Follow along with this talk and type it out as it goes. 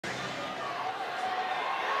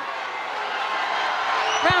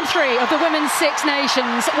Round 3 of the Women's Six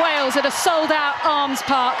Nations. Wales at a sold-out Arms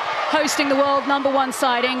Park, hosting the world #1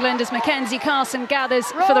 side, England, as Mackenzie Carson gathers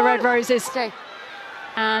for the Red Roses.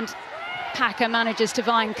 And Packer manages to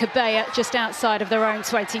find Cabella just outside of their own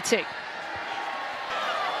 22.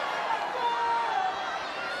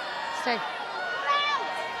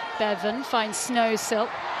 Bevan finds Snowsill.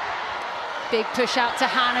 Big push out to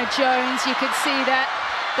Hannah Jones. You could see that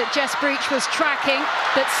Jess Breach was tracking,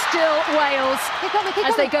 but still Wales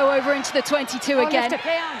as they go over into the 22 again.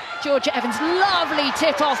 Georgia Evans, lovely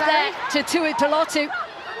tip off there to Tuipulotu.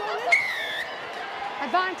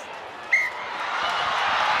 Advance.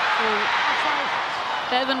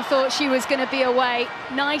 Bevan thought she was going to be away.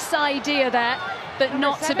 Nice idea there, but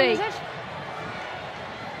not to be.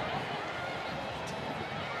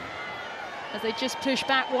 As they just push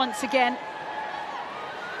back once again.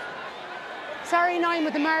 Sorry, 9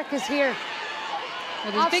 with the markers here.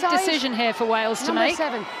 Well, there's a big decision here for Wales to make.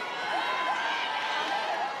 Number 7.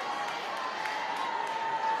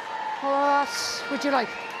 What would you like?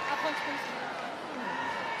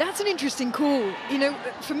 That's an interesting call. You know,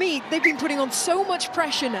 for me, they've been putting on so much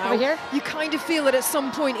pressure now. Over here? You kind of feel that at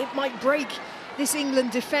some point it might break this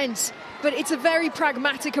England defence. But it's a very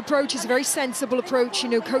pragmatic approach. It's a very sensible approach. You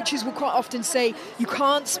know, coaches will quite often say you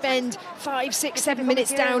can't spend 5, 6, 7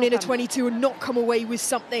 minutes down in a 22 and not come away with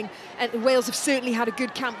something. And Wales have certainly had a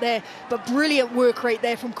good camp there. But brilliant work right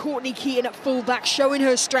there from Courtney Keaton at fullback, showing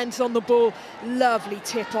her strength on the ball. Lovely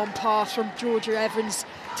tip on pass from Georgia Evans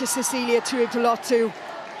to Cecilia Tuipulotu.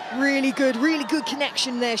 Really good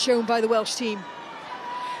connection there shown by the Welsh team.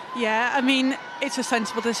 Yeah, I mean, it's a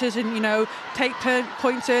sensible decision, you know, take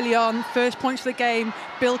points early on, first points of the game,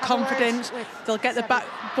 build confidence, they'll get the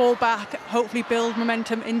ball back, hopefully build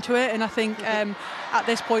momentum into it, and I think at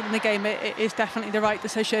this point in the game it is definitely the right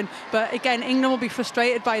decision. But again, England will be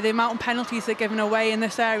frustrated by the amount of penalties they're giving away in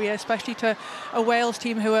this area, especially to a Wales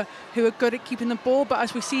team who are good at keeping the ball. But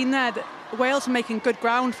as we've seen there, Wales are making good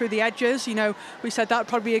ground through the edges. You know, we said that would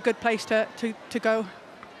probably be a good place to go.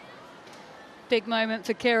 Big moment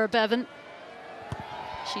for Kira Bevan.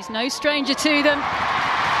 She's no stranger to them.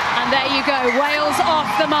 And there you go, Wales off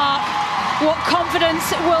the mark. What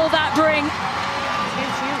confidence will that bring?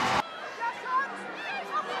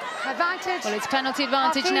 Advantage. Well, it's penalty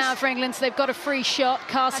advantage now for England, so they've got a free shot.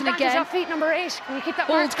 Carson again. Off feet, number 8. Can you keep that?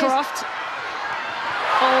 Aldcroft.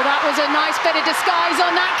 Oh, that was a nice bit of disguise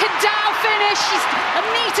on that. Cadow finish. She's a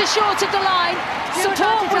metre short of the line.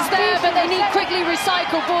 Support was there, but they need quickly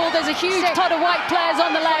recycle ball. There's a huge pot of white players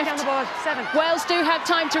on the left. Wales do have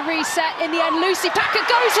time to reset. In the end, Lucy Packer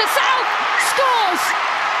goes herself, scores.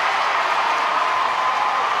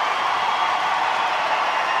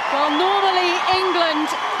 Well, normally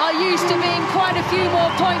England are used to being quite a few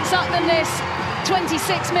more points up than this,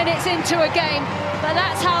 26 minutes into a game. But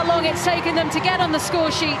that's how long it's taken them to get on the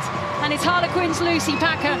score sheet. And it's Harlequins' Lucy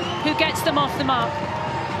Packer who gets them off the mark.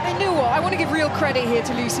 And you know what? I want to give real credit here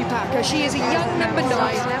to Lucy Packer. She is a young number 9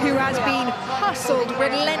 who has been hustled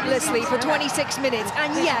relentlessly for 26 minutes.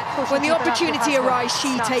 And yet, when the opportunity arrives,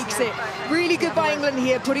 she takes it. Really good by England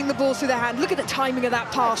here, putting the ball through their hand. Look at the timing of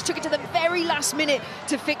that pass. Took it to the very last minute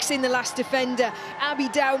to fix in the last defender. Abby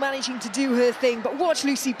Dow managing to do her thing. But watch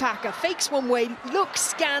Lucy Packer. Fakes one way, looks,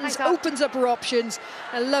 scans, opens up her options.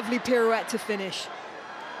 A lovely pirouette to finish.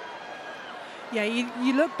 Yeah,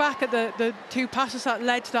 you look back at the 2 passes that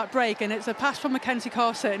led to that break, and it's a pass from Mackenzie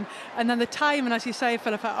Carson, and then the timing, as you say,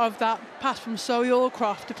 Philippa, of that pass from Zoe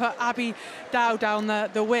Aldcroft to put Abby Dow down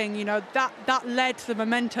the wing, you know, that led to the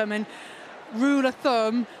momentum. And rule of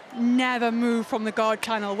thumb, never move from the guard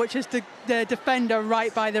channel, which is the defender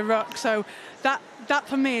right by the ruck. So that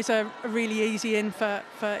for me is a really easy in for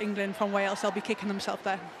England from Wales. They'll be kicking themselves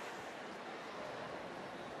there.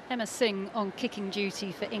 Emma Singh on kicking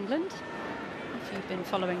duty for England. If you've been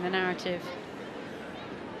following the narrative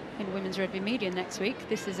in women's rugby media next week,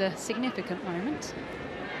 this is a significant moment.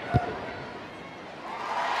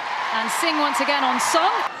 And Singh once again on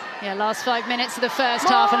song. Yeah, last 5 minutes of the first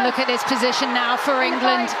half, and look at this position now for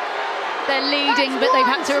England. They're leading, but they've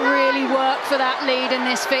had to really work for that lead in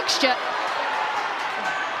this fixture.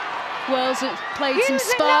 Wales have played some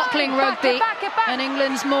sparkling rugby, and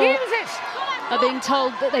England's more are being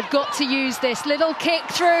told that they've got to use this. Little kick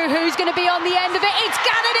through, who's going to be on the end of it? It's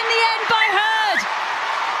gathered in the end by Hurd.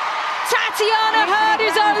 Tatiana Hurd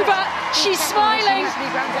is over. She's smiling.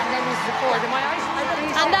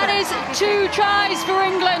 And that is 2 tries for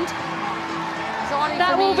England.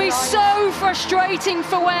 That will be so frustrating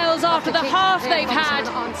for Wales after the half they've had.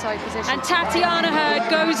 And Tatiana Hurd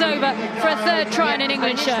goes over for a 3rd try in an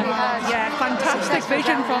England shirt. Yeah, fantastic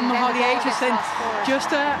vision from Holly Aitchison.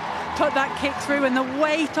 Just put that kick through and the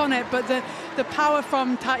weight on it, but the power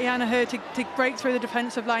from Tatiana Hurd to break through the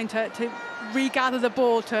defensive line, to regather the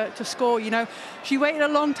ball, to score. You know, she waited a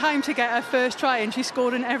long time to get her first try, and she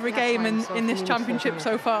scored in every game in this championship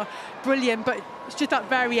so far. Brilliant, but it's just that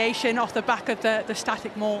variation off the back of the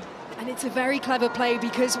static maul. And it's a very clever play,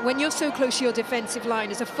 because when you're so close to your defensive line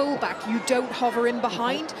as a fullback, you don't hover in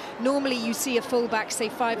behind. Normally you see a fullback, say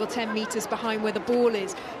 5 or 10 metres behind where the ball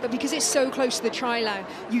is, but because it's so close to the try line,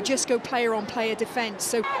 you just go player on player defence.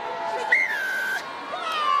 So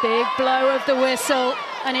big blow of the whistle,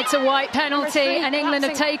 and it's a white penalty, and England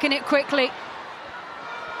have taken it quickly.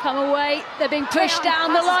 Come away, they're being pushed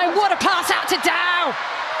down the line. What a pass out to Dow!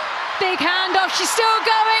 Big handoff, she's still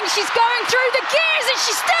going, she's going through the gears, and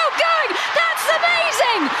she's still going! That's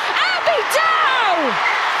amazing! Abby Dow!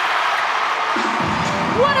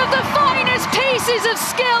 One of the finest pieces of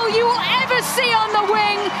skill you will ever see on the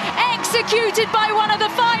wing, executed by one of the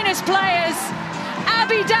finest players.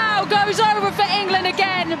 Abby Dow goes over for England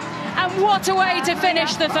again, and what a way to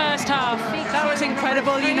finish the first half. That was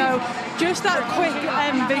incredible, you know, just that quick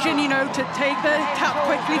vision, you know, to take the tap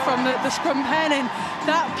quickly from the scrum pen, and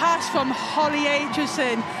that pass from Holly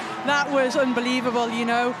Aitchison, that was unbelievable, you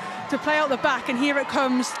know, to play out the back, and here it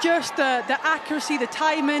comes, just the accuracy, the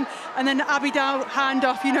timing, and then the Abby Dow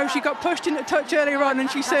handoff. You know, she got pushed into touch earlier on, and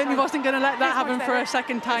she certainly wasn't going to let that happen for a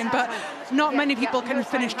second time, but not many people can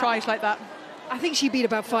finish tries like that. I think she beat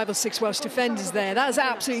about 5 or 6 Welsh defenders there. That was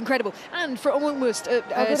absolutely incredible. And for almost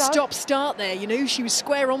a stop-start there, you know, she was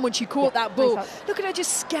square on when she caught that ball. Look at her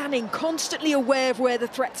just scanning, constantly aware of where the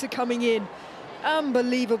threats are coming in.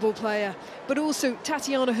 Unbelievable player. But also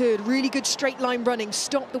Tatiana Hurd, really good straight line running,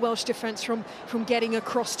 stopped the Welsh defence from getting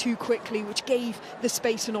across too quickly, which gave the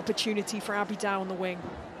space and opportunity for Abby Dow on the wing.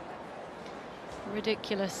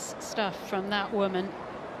 Ridiculous stuff from that woman.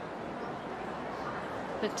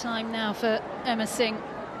 But time now for Emma Singh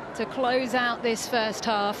to close out this first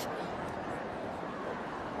half. She's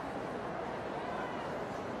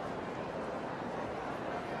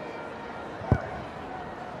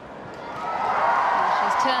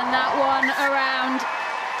turned that one around.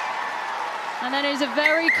 And then is a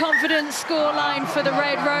very confident scoreline for the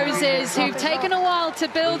Red Roses, who've taken a while to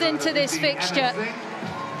build into this fixture.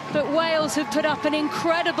 But Wales have put up an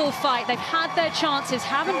incredible fight. They've had their chances,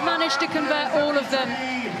 haven't managed to convert all of them.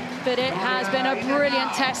 But it has been a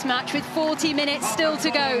brilliant test match with 40 minutes still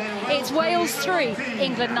to go. It's Wales 3,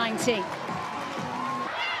 England 19.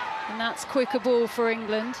 And that's quicker ball for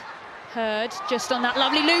England. Hurd just on that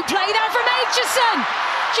lovely loop play there from Aitchison.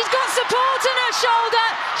 She's got support on her shoulder.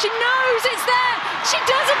 She knows it's there. She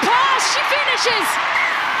doesn't pass, she finishes.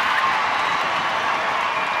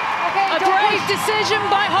 A brave decision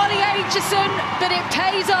by Holly Aitchison, but it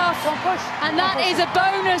pays off, and that is a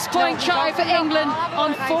bonus point try for England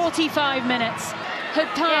on 45 minutes. Had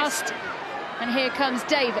passed, and here comes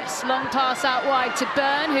Davis. Long pass out wide to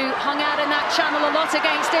Byrne, who hung out in that channel a lot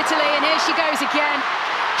against Italy, and here she goes again.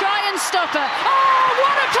 Try and stop her. Oh,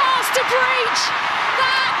 what a pass to Breach!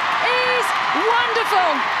 That is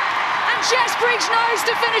wonderful! And Jess Breach knows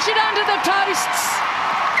to finish it under the posts.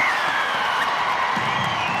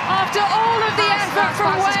 After all of the effort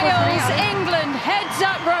from Wales, England heads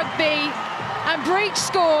up rugby, and Breach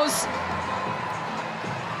scores.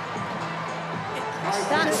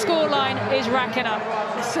 That scoreline is racking up.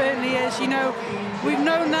 It certainly is. You know, we've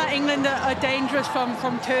known that England are dangerous from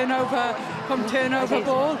turnover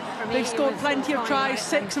ball. They've scored plenty of tries,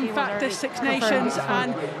 6 in fact, there's 6 nations,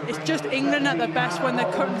 and it's just England at their best when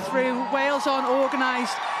they're cutting through. Wales aren't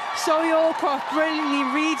organised. Zoe Allcroft brilliantly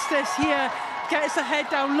reads this here. Gets the head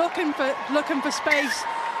down, looking for space,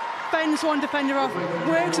 fends one defender off,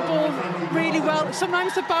 works the ball really well.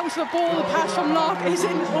 Sometimes the bounce of a ball, the pass from Lark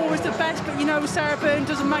isn't always the best, but you know, Sarah Byrne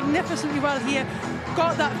does it magnificently well here.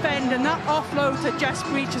 Got that bend, and that offload to Jess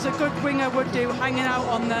Breach as a good winger would do, hanging out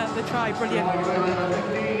on the try. Brilliant.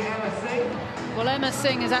 Well, Emma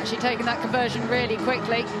Singh has actually taken that conversion really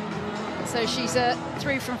quickly. So she's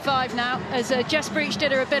 3 from 5 now, as Jess Breach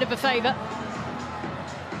did her a bit of a favour.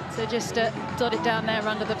 So just dot it down there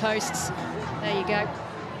under the posts. There you go.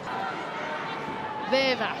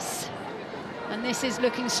 Vivas. And this is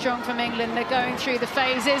looking strong from England. They're going through the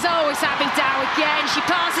phases. Oh, it's Abby Dow again. She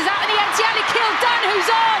passes out in the end to Ellie Kildan, who's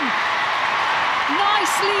on.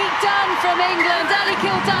 Nicely done from England. Ellie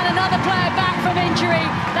Kildan, another player back from injury.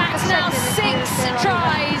 That's now 6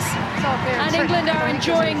 tries. And England are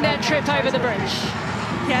enjoying their trip over the bridge.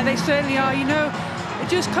 Yeah, they certainly are. You know, it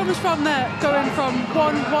just comes from going from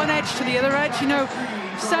one edge to the other edge. You know,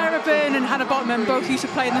 Sarah Byrne and Hannah Botman both used to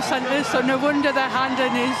play in the centres, so no wonder their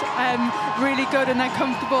handling is really good and they're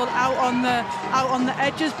comfortable out on the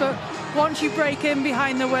edges. But once you break in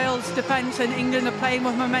behind the Wales defence and England are playing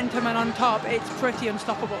with momentum and on top, it's pretty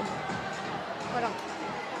unstoppable. Well done.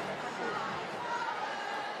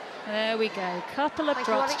 There we go. Couple of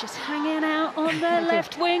props just hanging out on the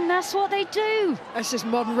left wing. That's what they do. That's just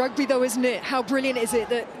modern rugby, though, isn't it? How brilliant is it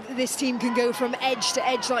that this team can go from edge to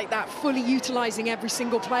edge like that, fully utilising every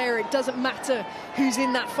single player? It doesn't matter who's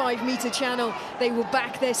in that 5-metre channel. They will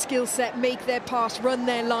back their skill set, make their pass, run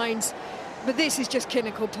their lines. But this is just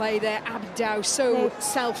clinical play there. Abby Dow, so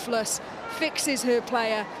selfless, fixes her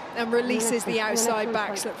player and releases the outside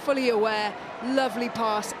backs. Look, fully aware, lovely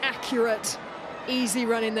pass, accurate. Easy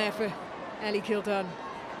run in there for Ellie Kildunn.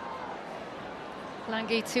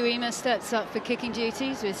 Langi Tuima steps up for kicking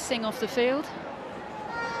duties with Singh off the field.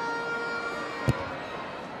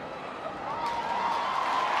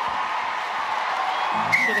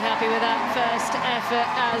 Should be happy with that first effort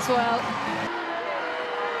as well.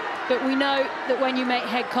 But we know that when you make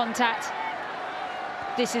head contact,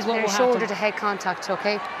 this is what will happen. Shoulder to head contact,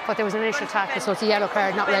 okay? But there was an initial tackle, so it's a yellow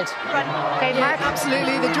card, not red. Okay, Yeah,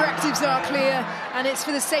 absolutely. The directives are clear, and it's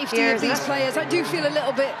for the safety of these players. I do feel a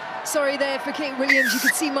little bit sorry there for Kate Williams. You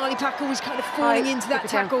could see Marley Packer was kind of falling into that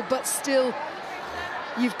tackle, but still,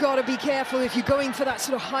 you've got to be careful. If you're going for that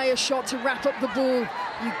sort of higher shot to wrap up the ball,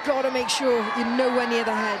 you've got to make sure you're nowhere near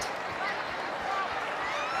the head.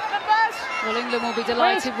 Well, England will be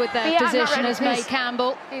delighted with their position as May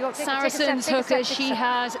Campbell. Saracens hooker, she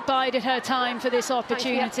has bided her time for this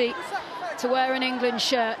opportunity to wear an England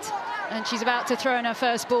shirt, and she's about to throw in her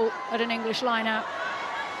first ball at an English line-out.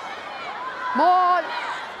 Maud!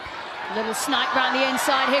 Little snipe round the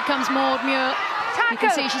inside. Here comes Maud Muir. You can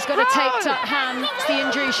see she's got a taped-up hand. It's the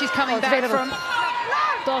injury she's coming back from.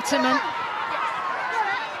 Bottoman.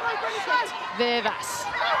 Vivas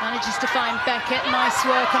manages to find Beckett. Nice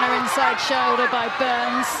work on her inside shoulder by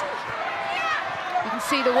Burns. You can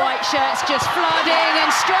see the white shirts just flooding,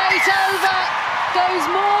 and straight over goes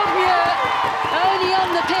Maud Muir. Only on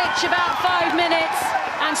the pitch about 5 minutes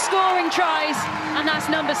and scoring tries, and that's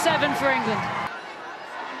number 7 for England.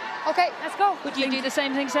 Okay, let's go. Would you do the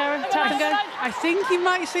same thing, Sarah? Tap and go? I think you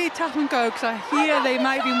might see tap and go, because I hear they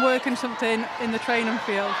might be working something in the training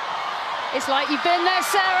field. It's like you've been there,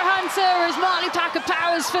 Sarah Hunter, as Marley Packer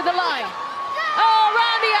powers for the line. Oh,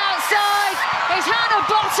 round the outside is Hannah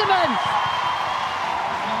Bottoman.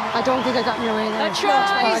 I don't think I got in your way there. A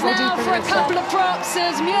try now for a couple of props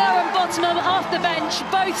as Muir and Bottoman off the bench,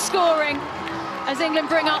 both scoring as England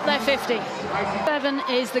bring up their 50. 7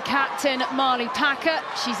 is the captain, Marley Packer.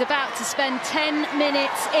 She's about to spend 10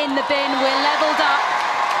 minutes in the bin. We're levelled up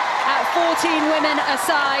at 14 women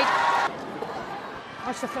aside.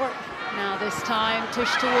 Watch the floor. Now this time,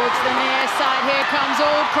 push towards the near side. Here comes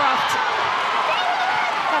Aldcroft.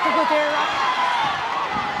 That's a good there, Rock.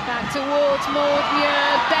 Back towards Maud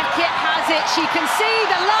Muir. Beckett has it. She can see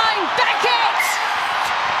the line. Beckett!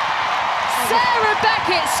 Sarah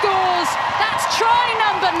Beckett scores. That's try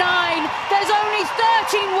number 9. There's only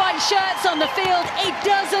 13 white shirts on the field. It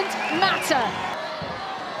doesn't matter.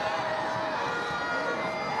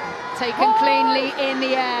 Taken cleanly in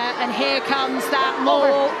the air, and here comes that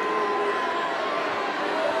maul.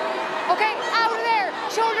 Okay, out of there.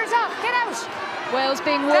 Shoulders up. Get out. Wales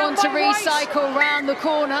being warned to recycle round the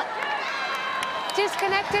corner.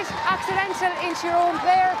 Disconnected. Accidental into your own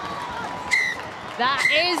player. That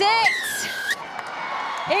is it.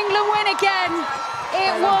 England win again.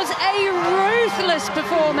 It was a ruthless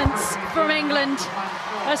performance from England.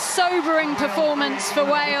 A sobering performance for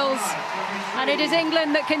Wales. And it is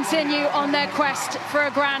England that continue on their quest for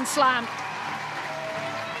a Grand Slam.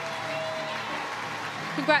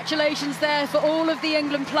 Congratulations there for all of the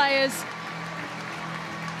England players.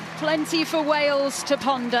 Plenty for Wales to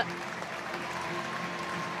ponder.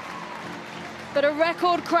 But a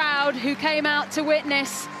record crowd who came out to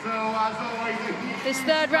witness this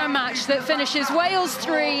third round match that finishes Wales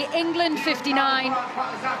 3, England 59.